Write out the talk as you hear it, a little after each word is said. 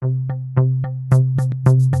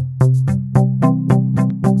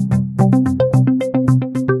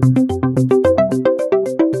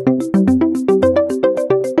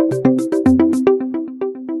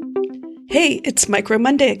It's Micro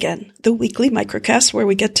Monday again, the weekly microcast where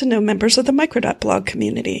we get to know members of the Micro.blog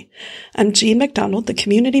community. I'm Jean McDonald, the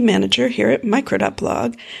community manager here at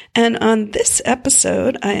Micro.blog, and on this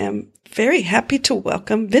episode, I am very happy to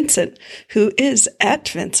welcome Vincent, who is at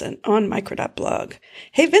Vincent on Micro.blog.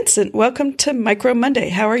 Hey, Vincent, welcome to Micro Monday.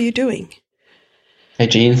 How are you doing? Hey,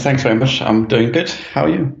 Jean, thanks very much. I'm doing good. How are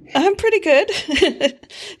you? I'm pretty good.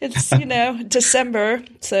 It's, December,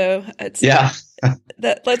 so it's... Yeah.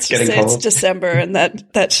 Let's just say cold. It's December, and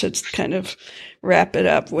that should kind of wrap it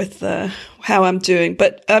up with how I'm doing.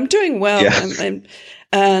 But I'm doing well, yeah.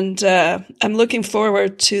 I'm looking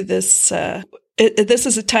forward to this. This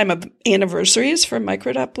is a time of anniversaries for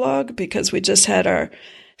Micro.blog because we just had our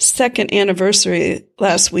second anniversary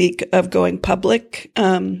last week of going public.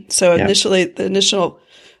 Initially, the initial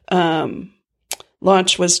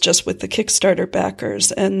launch was just with the Kickstarter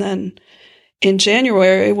backers, and then in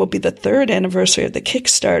January will be the third anniversary of the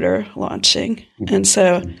Kickstarter launching. And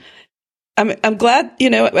so I'm glad,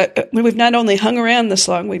 we've not only hung around this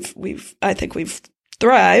long, I think we've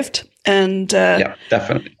thrived, and yeah,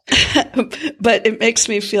 definitely. but it makes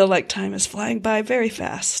me feel like time is flying by very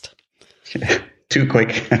fast. Too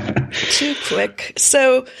quick. Too quick.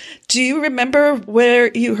 So do you remember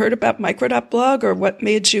where you heard about Micro.blog or what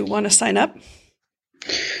made you want to sign up?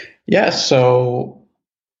 Yeah, so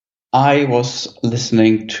I was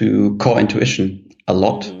listening to Core Intuition a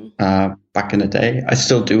lot back in the day. I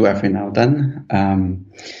still do every now and then.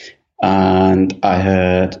 And I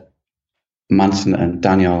heard Manson and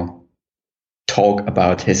Daniel talk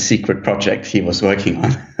about his secret project he was working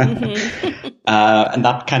on. And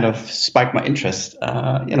that kind of spiked my interest.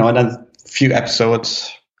 And then a few episodes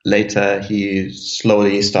later, he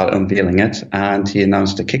slowly started unveiling it and he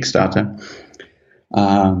announced a Kickstarter.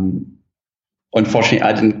 Unfortunately,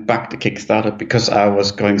 I didn't back the Kickstarter because I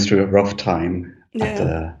was going through a rough time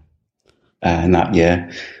in that year,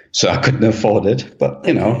 so I couldn't afford it. But,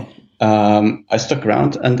 I stuck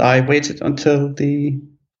around and I waited until the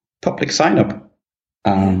public sign-up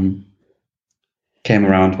came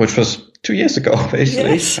around, which was 2 years ago,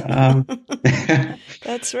 basically. Yes.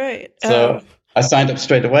 That's right. So I signed up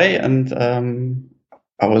straight away, and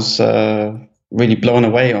I was really blown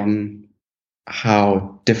away on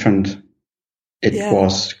how different it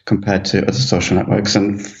was compared to other social networks.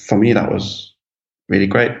 And for me, that was really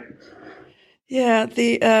great. Yeah.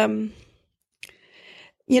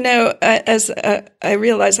 I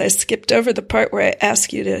realized I skipped over the part where I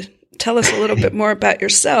asked you to tell us a little bit more about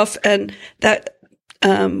yourself. And that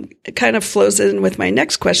kind of flows in with my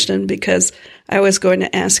next question, because I was going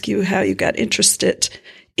to ask you how you got interested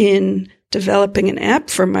in developing an app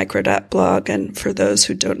for Micro.blog. And for those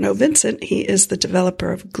who don't know Vincent, he is the developer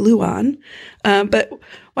of Gluon. But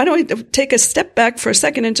why don't we take a step back for a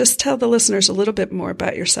second and just tell the listeners a little bit more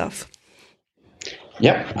about yourself?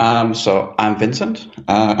 Yep. So I'm Vincent,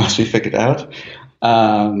 as we figured out.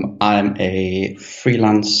 I'm a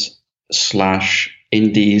freelance /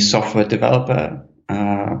 indie software developer,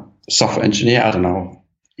 software engineer. I don't know what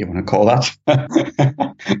you want to call that.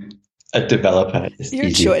 A developer is your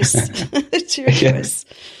easy. Choice. It's your choice.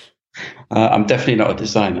 I'm definitely not a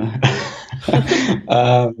designer.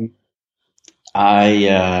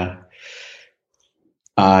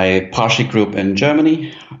 I partially grew up in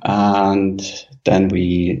Germany, and then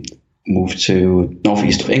we moved to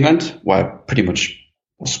northeast of England, where I pretty much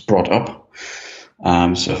was brought up. So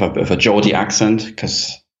I have a bit of a Geordie accent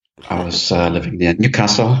because I was living near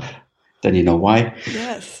Newcastle. Then you know why.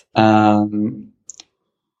 Yes.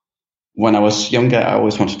 When I was younger, I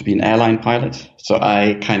always wanted to be an airline pilot. So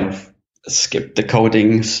I kind of skipped the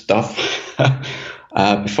coding stuff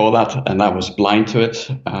before that, and I was blind to it.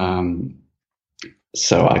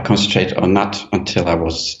 So I concentrated on that until I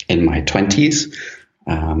was in my 20s.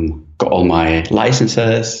 Got all my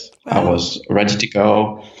licenses. Wow. I was ready to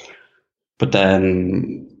go. But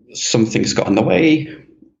then some things got in the way.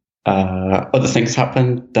 Other things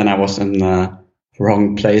happened. Then I was in the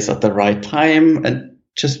wrong place at the right time. And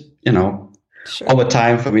just, Sure. Over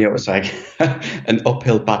time for me, it was like an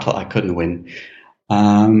uphill battle I couldn't win.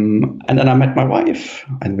 And then I met my wife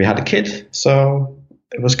and we had a kid. So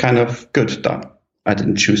it was kind of good that I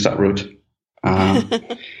didn't choose that route.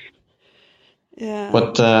 Yeah.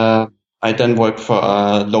 But I then worked for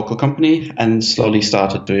a local company and slowly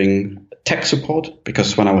started doing tech support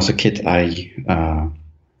because when I was a kid, I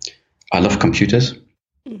love computers.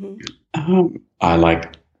 Mm-hmm. I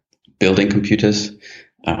like building computers.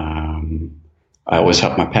 I always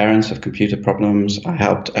helped my parents with computer problems. I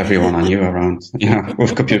helped everyone I knew around,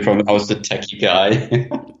 with computer problems. I was the techie guy.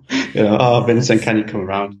 Vincent, can you come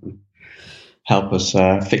around and help us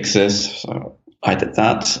fix this? So I did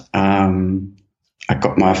that. I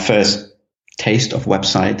got my first taste of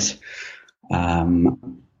websites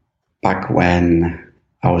back when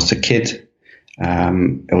I was a kid.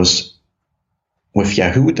 It was with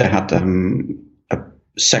Yahoo. They had a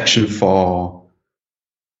section for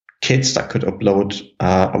kids that could upload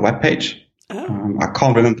a web page. Oh. I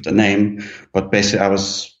can't remember the name, but basically I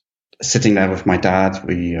was sitting there with my dad.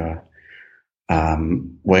 We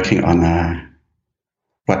working on a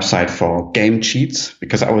website for game cheats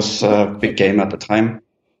because I was a big gamer at the time.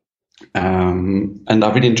 And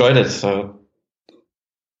I really enjoyed it. So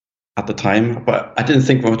at the time, but I didn't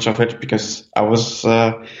think much of it because I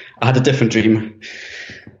had a different dream.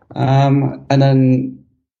 And then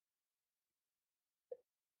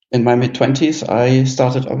in my mid-20s, I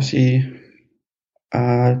started obviously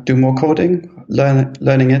do more coding,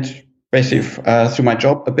 learning it basically through my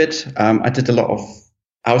job a bit. I did a lot of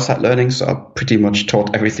outside learning, so I pretty much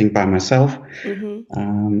taught everything by myself.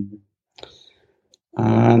 Mm-hmm.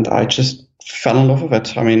 And I just fell in love with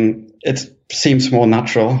it. I mean, it seems more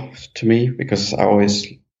natural to me because I always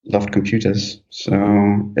loved computers. So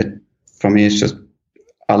for me, it's just,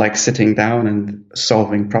 I like sitting down and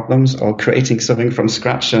solving problems or creating something from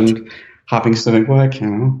scratch and having something work,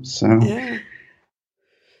 so. Yeah.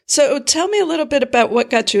 So tell me a little bit about what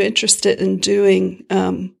got you interested in doing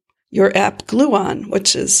your app Gluon,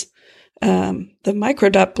 which is the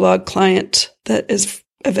Micro.blog client that is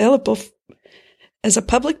available as a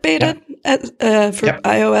public beta for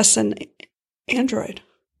iOS and Android.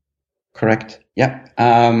 Correct. Yeah.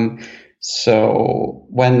 So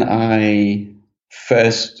when I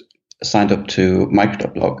first signed up to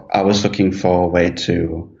Micro.blog, I was looking for a way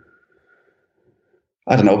to,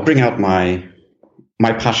 bring out my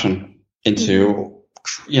passion into,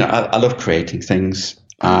 I love creating things,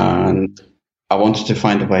 and I wanted to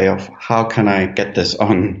find a way of how can I get this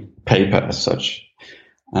on paper as such.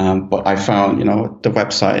 But I found, the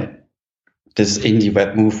website, this indie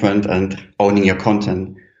web movement and owning your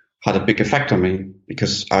content had a big effect on me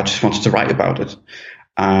because I just wanted to write about it.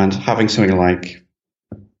 And having something like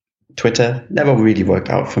Twitter never really worked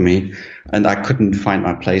out for me, and I couldn't find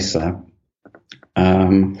my place there.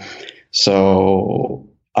 So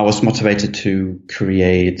I was motivated to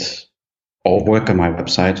create or work on my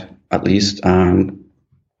website at least, and,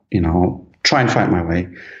 try and find my way.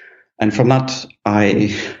 And from that,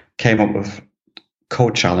 I came up with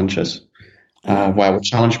code challenges where I would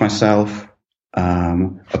challenge myself. I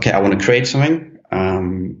want to create something,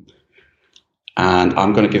 and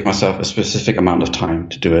I'm going to give myself a specific amount of time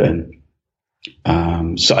to do it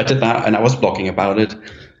in. So I did that, and I was blogging about it,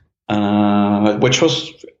 which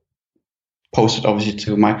was posted obviously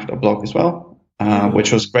to Micro.blog as well,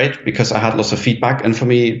 which was great because I had lots of feedback. And for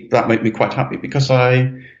me, that made me quite happy because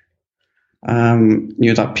I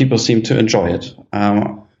knew that people seemed to enjoy it.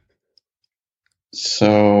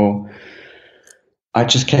 So I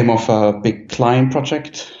just came off a big client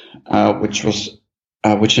project, which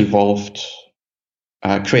involved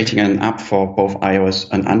creating an app for both iOS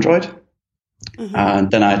and Android. Mm-hmm.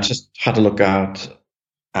 And then I just had a look at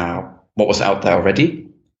what was out there already.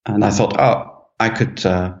 And I thought, I could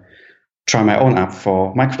try my own app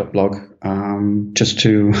for Micro.blog, just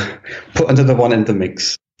to put another one in the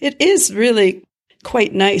mix. It is really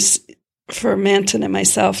quite nice for Manton and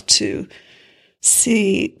myself to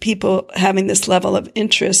see people having this level of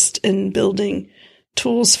interest in building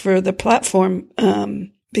tools for the platform,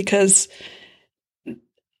 because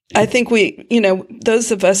I think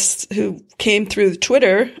those of us who came through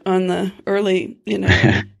Twitter on the early,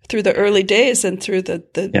 through the early days and through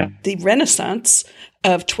the renaissance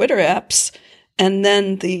of Twitter apps, and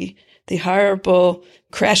then the horrible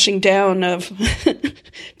crashing down of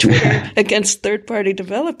Twitter against third-party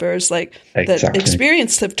developers. Exactly. The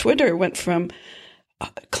experience of Twitter went from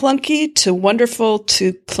clunky to wonderful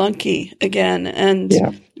to clunky again.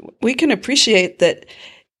 And we can appreciate that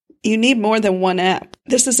you need more than one app.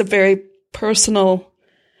 This is a very personal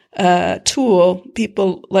tool.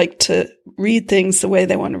 People like to read things the way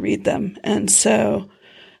they want to read them. And so,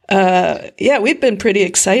 we've been pretty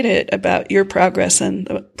excited about your progress and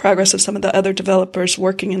the progress of some of the other developers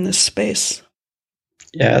working in this space.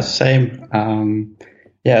 Yeah, same.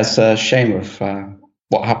 It's a shame of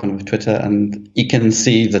what happened with Twitter, and you can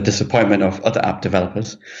see the disappointment of other app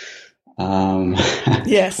developers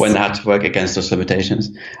yes. when they had to work against those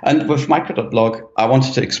limitations. And with Micro.blog, I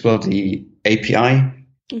wanted to explore the API,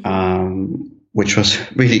 which was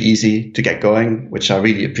really easy to get going, which I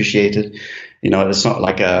really appreciated. It's not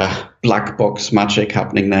like a black box magic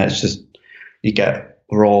happening there. It's just you get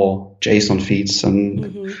raw JSON feeds,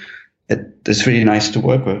 and it's really nice to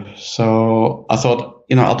work with. So I thought,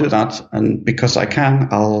 I'll do that. And because I can,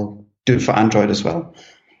 I'll do it for Android as well.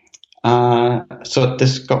 So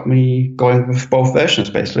this got me going with both versions,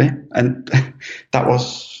 basically. And that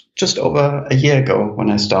was just over a year ago when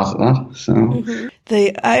I started that. So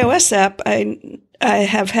the iOS app I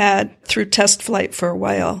have had through test flight for a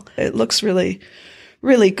while. It looks really,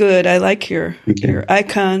 really good. I like your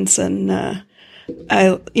icons, and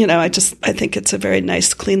I think it's a very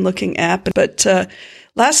nice, clean looking app. But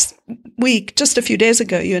last week, just a few days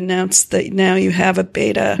ago, you announced that now you have a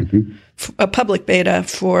beta, a public beta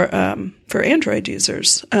for Android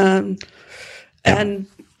users. And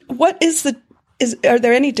what are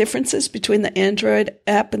there any differences between the Android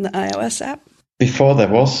app and the iOS app? Before there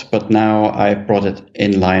was, but now I brought it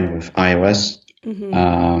in line with iOS.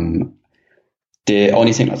 The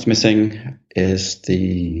only thing that's missing is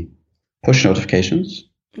the push notifications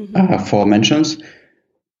for mentions.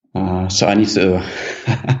 So I need to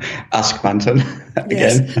ask Manton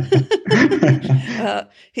again.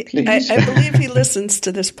 I believe he listens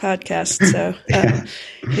to this podcast, so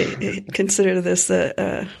consider this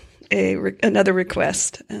another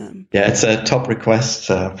request. It's a top request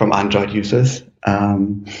from Android users.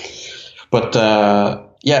 But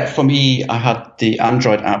for me, I had the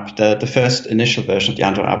Android app. The first initial version of the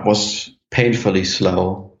Android app was painfully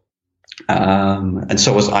slow, and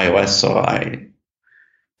so was iOS. So I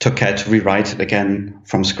took care to rewrite it again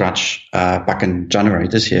from scratch back in January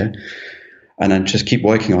this year, and then just keep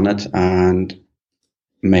working on it and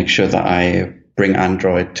make sure that I bring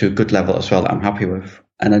Android to a good level as well that I'm happy with.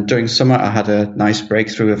 And then during summer, I had a nice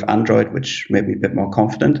breakthrough with Android, which made me a bit more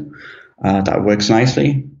confident. That works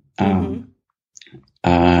nicely. And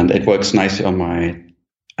it works nicely on my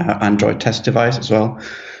Android test device as well.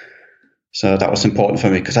 So that was important for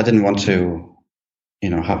me because I didn't want to,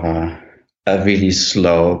 have a really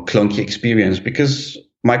slow, clunky experience, because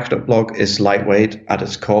Micro.blog is lightweight at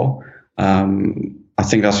its core. I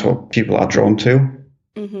think that's what people are drawn to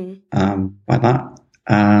by that.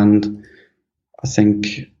 And I think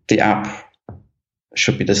the app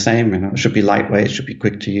should be the same. It should be lightweight. It should be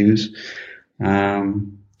quick to use.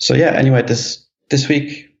 Anyway, this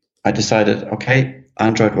week I decided, okay,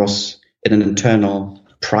 Android was in an internal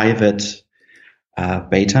private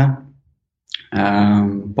beta.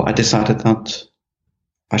 But I decided that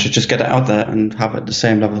I should just get it out there and have it at the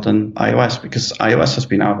same level than iOS, because iOS has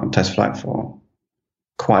been out on test flight for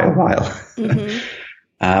quite a while,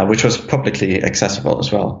 which was publicly accessible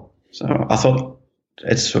as well. So I thought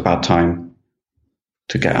it's about time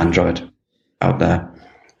to get Android out there,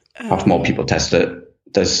 have more people test it.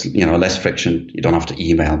 There's, less friction. You don't have to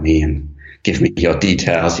email me and give me your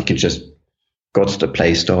details. You can just go to the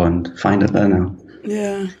Play Store and find it there now.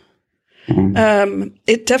 Yeah.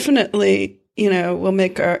 It definitely, will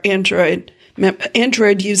make our Android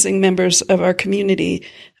using members of our community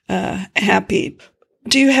happy.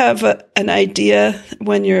 Do you have an idea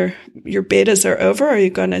when your betas are over? Are you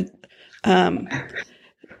going to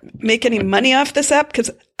make any money off this app? Because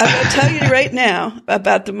I'm going to tell you right now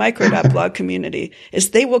about the Micro.blog community is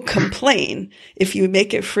they will complain if you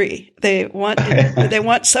make it free. They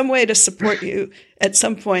want some way to support you at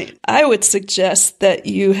some point. I would suggest that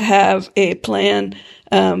you have a plan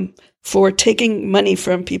for taking money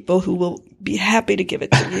from people who will be happy to give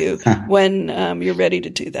it to you when you're ready to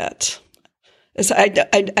do that. As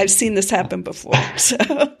I've seen this happen before. So.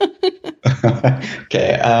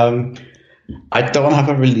 Okay. I don't have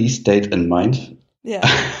a release date in mind. Yeah.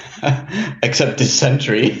 Except this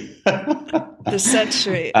century. This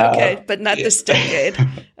century. Okay. But not this decade.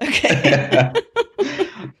 Okay.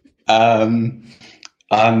 I'm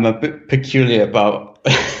a bit peculiar about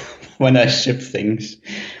when I ship things.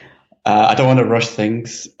 I don't want to rush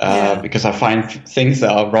things because I find things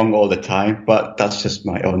that are wrong all the time, but that's just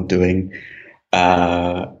my own doing.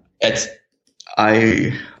 I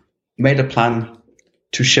made a plan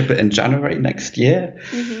to ship it in January next year,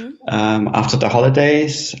 after the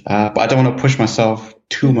holidays. But I don't want to push myself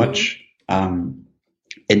too much in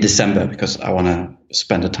December because I want to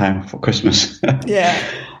spend the time for Christmas. Yeah.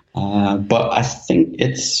 But I think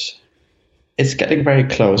it's getting very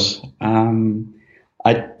close.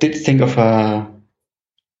 I did think of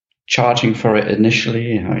charging for it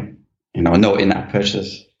initially. No in-app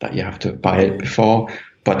purchase that you have to buy it before.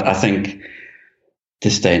 But I think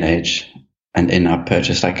this day and age, an in-app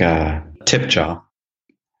purchase, like a tip jar.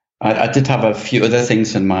 I did have a few other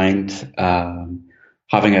things in mind,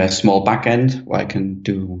 having a small back end where I can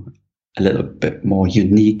do a little bit more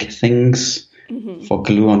unique things for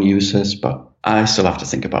Gluon users, but I still have to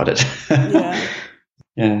think about it. Yeah.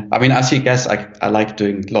 Yeah. I mean, as you guess, I like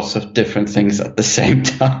doing lots of different things at the same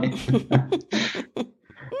time.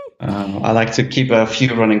 I like to keep a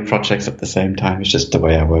few running projects at the same time. It's just the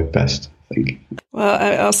way I work best, I think. Well,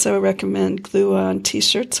 I also recommend glue-on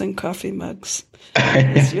T-shirts and coffee mugs.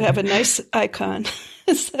 Because you have a nice icon.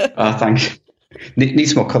 So, thanks.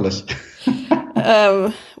 Needs more colors.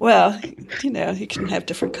 Well, you can have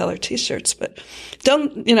different color T-shirts, but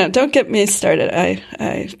don't get me started.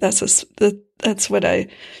 That's what I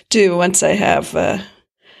do once I have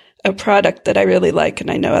a product that I really like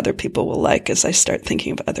and I know other people will like, is I start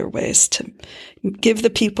thinking of other ways to give the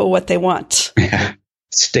people what they want. Yeah.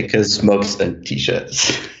 Stickers, mugs, and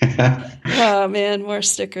T-shirts. Oh man, more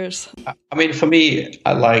stickers. I mean, for me,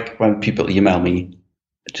 I like when people email me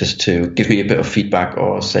just to give me a bit of feedback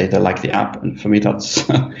or say they like the app. And for me, that's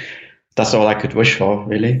all I could wish for,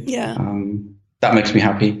 really. Yeah. That makes me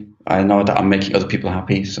happy. I know that I'm making other people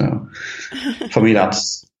happy. So for me,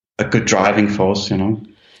 that's a good driving force,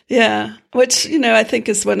 Yeah, which, I think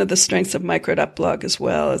is one of the strengths of Micro.blog as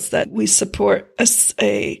well, is that we support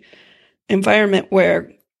a environment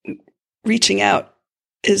where reaching out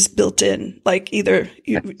is built in. Like either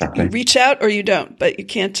you reach out or you don't, but you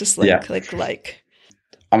can't just click like.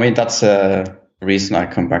 I mean, that's a reason I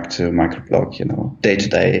come back to Microblog, day to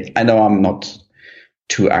day. I know I'm not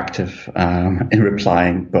too active in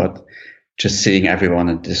replying, but just seeing everyone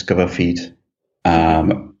in the Discover feed,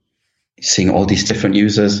 seeing all these different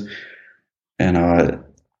users,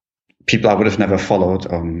 people I would have never followed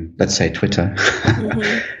on, let's say, Twitter,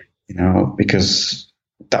 because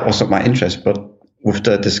that wasn't my interest. But with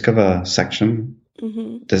the Discover section,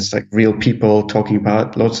 there's like real people talking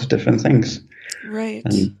about loads of different things. Right.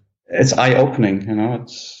 And it's eye-opening,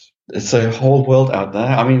 it's a whole world out there.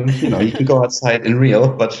 I mean, you can go outside in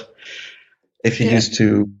real, but if you're used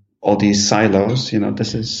to all these silos,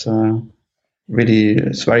 this is really,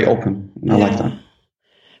 it's very open. And I like that.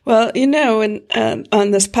 Well,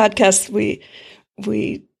 on this podcast,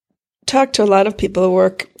 we talk to a lot of people who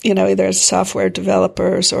work, either as software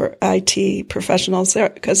developers or IT professionals there,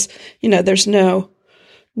 because, there's no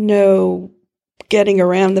getting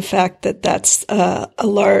around the fact that that's a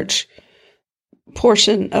large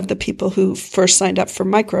portion of the people who first signed up for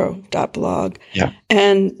Micro.blog. Yeah.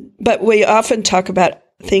 But we often talk about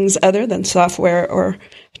things other than software or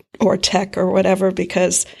tech or whatever,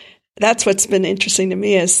 because that's what's been interesting to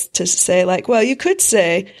me, is to say like, well, you could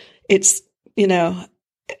say it's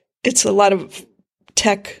a lot of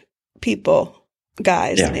tech people,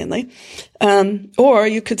 guys mainly. Or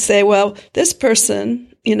you could say, well, this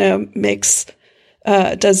person,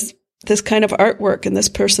 does this kind of artwork, and this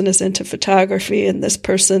person is into photography, and this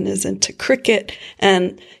person is into cricket.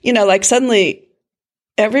 And, suddenly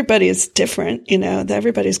everybody is different,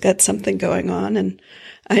 everybody's got something going on. And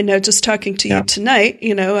I know just talking to you tonight,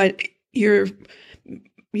 you're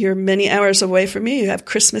many hours away from me. You have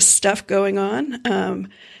Christmas stuff going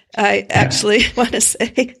on. I actually want to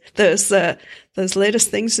say those latest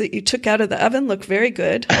things that you took out of the oven look very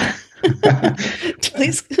good.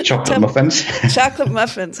 Please. Chocolate muffins. Chocolate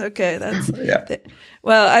muffins. Okay.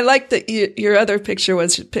 Well, I like that your other picture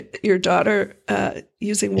was your daughter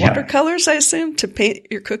using watercolors, I assume, to paint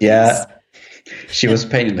your cookies. Yeah. She was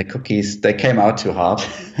painting the cookies. They came out too hard.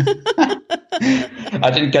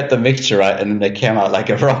 I didn't get the mixture right, and they came out like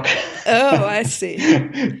a rock. Oh, I see.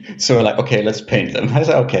 So we're like, okay, let's paint them. I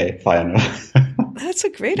said, okay, fine. That's a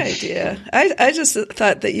great idea. I just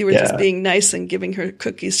thought that you were just being nice and giving her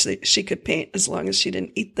cookies so she could paint as long as she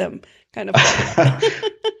didn't eat them, kind of.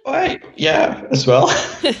 Right. Yeah, as well.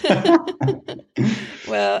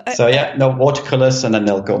 Well. No watercolors, and then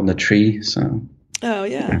they'll go on the tree. So. Oh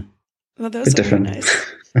yeah. Well, those are different. Nice.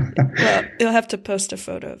 Well, you'll have to post a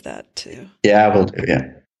photo of that too. Yeah, I will do.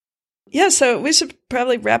 Yeah. Yeah. So we should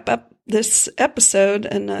probably wrap up this episode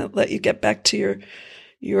and let you get back to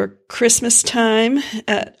your Christmas time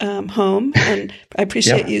at home. And I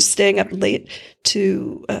appreciate you staying up late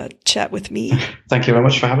to chat with me. Thank you very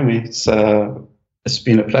much for having me. It's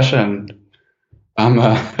been a pleasure, and I'm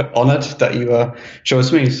honored that you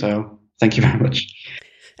chose me. So thank you very much.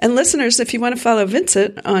 And listeners, if you want to follow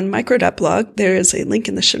Vincent on Micro.blog, there is a link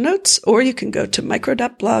in the show notes, or you can go to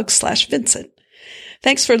micro.blog/Vincent.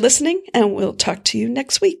 Thanks for listening, and we'll talk to you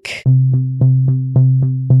next week.